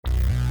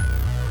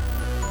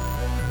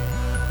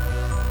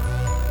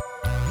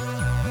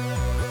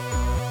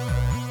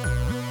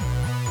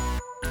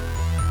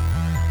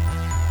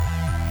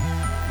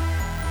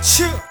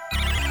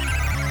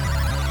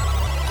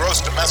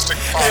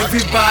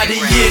Everybody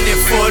in it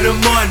for the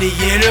money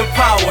and the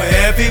power.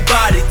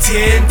 Everybody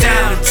 10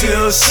 down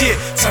till shit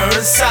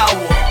turns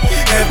sour.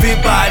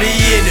 Everybody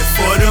in it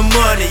for the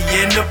money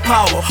and the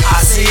power.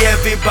 I say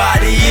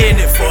everybody in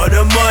it for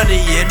the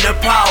money and the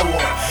power.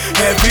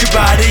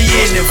 Everybody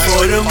in it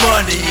for the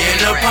money and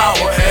the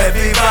power.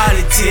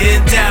 Everybody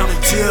 10 down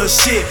till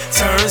shit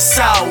turns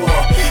sour.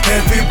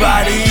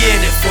 Everybody in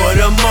it for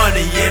the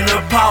money and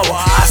the power.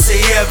 I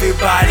say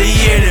everybody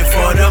in it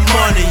for the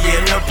money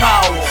and the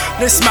power.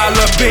 They smile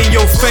up in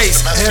your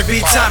face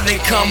every time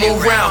they come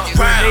around.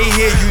 When they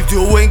hear you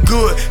doing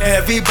good,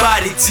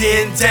 everybody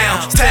 10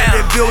 down.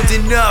 Steady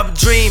building up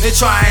dreams and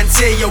try and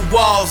tear your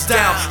walls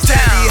down.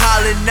 Steady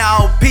hollering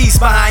out peace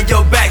behind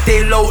your back,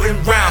 they loading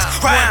rounds.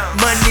 Want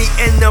money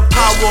and the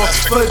power,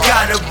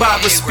 forgot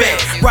about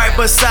respect. Right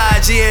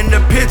beside you in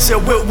the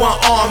picture with one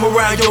arm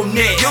around your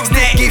neck.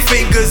 Sticky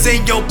fingers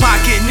in your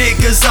pocket,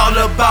 niggas all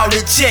about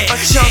a check.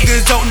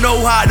 Youngers don't know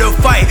how to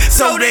fight,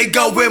 so they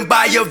go and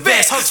buy a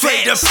vest.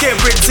 Straight up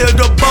spirit to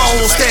the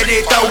bone,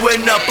 steady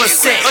throwing up a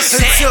set.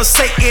 Until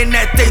Satan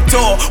at their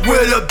door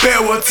with a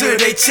barrel to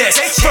their chest.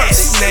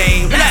 First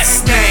name,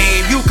 last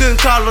name, you can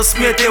call them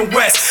Smith and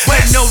West.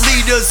 When no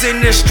leaders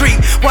in the street,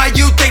 why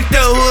you think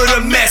the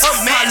hood a mess?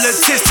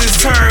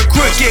 Politicians turn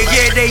crooked,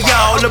 yeah, they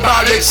all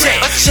about a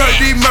check.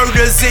 30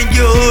 murders in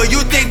your hood,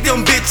 you think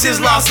them bitches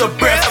lost a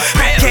breath?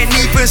 I can't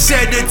even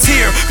shed a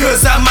tear,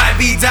 cause I might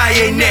be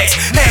dying next.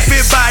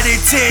 Everybody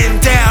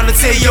 10 down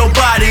until your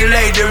body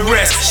lay to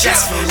rest.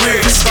 That's for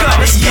real.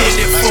 Everybody in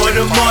it for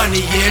the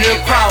money and the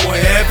power.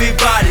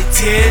 Everybody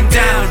 10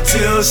 down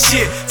till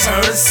shit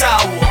turns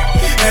sour.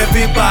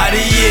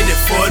 Everybody in it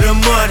for the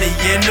money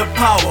and the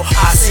power.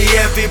 I say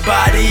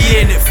everybody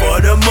in it for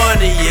the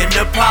money and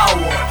the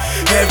power.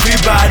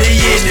 Everybody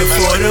in it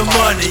for the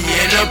money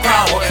and the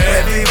power.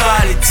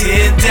 Everybody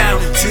 10 down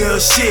till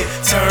shit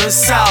turns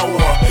sour.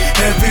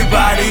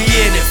 Everybody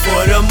in it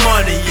for the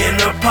money and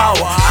the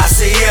power. I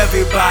say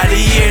everybody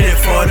in it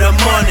for the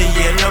money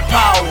and the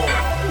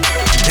power.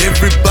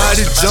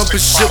 Everybody jumping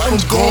ship, I'm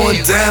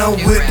going down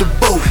with the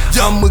boat.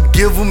 I'ma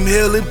give them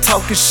hell and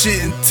talking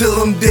shit until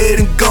I'm dead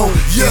and gone.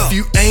 If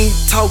you ain't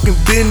talking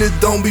business,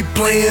 don't be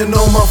playing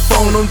on my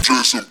phone. I'm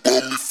dressing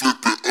bummy,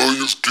 flipping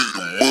onions,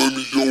 getting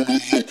money on the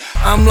low.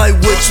 I'm like,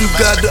 what you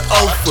got to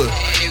offer?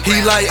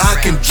 He like, I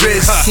can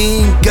dress.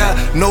 He ain't got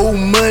no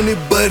money,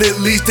 but at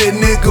least that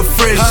nigga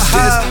fresh.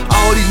 That's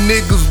all these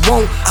niggas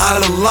want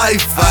out of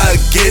life, I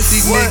guess.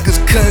 These niggas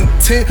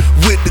content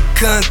with the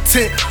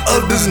content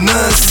of this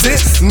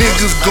nonsense.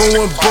 Niggas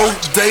going broke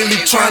daily,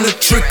 trying to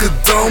trick a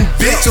dumb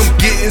bitch. I'm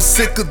getting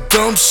sick of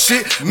dumb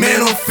shit,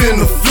 man, I'm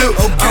finna flip.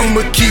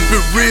 I'ma keep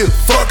it real,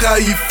 fuck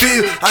how you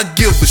feel, I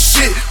give a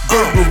shit.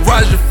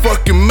 Burglarize your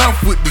fucking mouth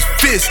with this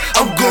fist,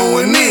 I'm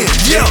going in.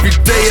 Every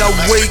day I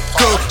wake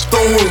up,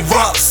 throwing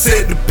rocks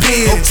at the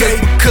pen.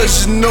 Just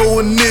because you know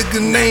a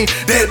nigga name,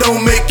 that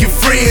don't make you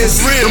friends.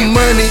 The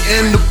money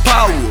and the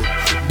power,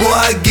 boy,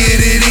 I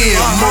get it in.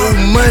 More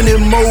money,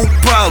 more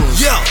problems.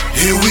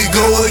 Here we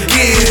go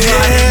again.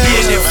 Everybody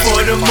in it for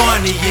the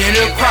money and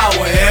the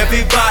power.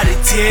 Everybody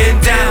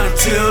 10 down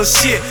till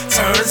shit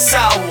turns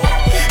sour.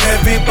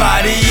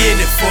 Everybody in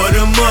it for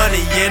the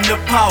money and the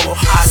power.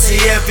 I say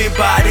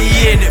everybody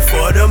in it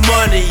for the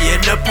money and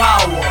the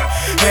power.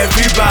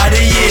 Everybody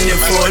in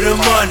it for the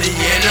money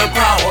and the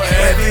power.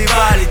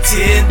 Everybody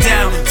 10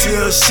 down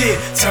till shit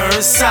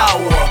turns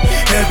sour.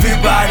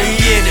 Everybody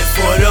in it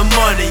for the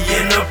money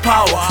and the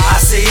power. I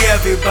say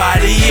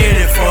everybody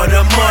in it for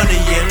the money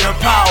and the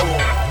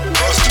power.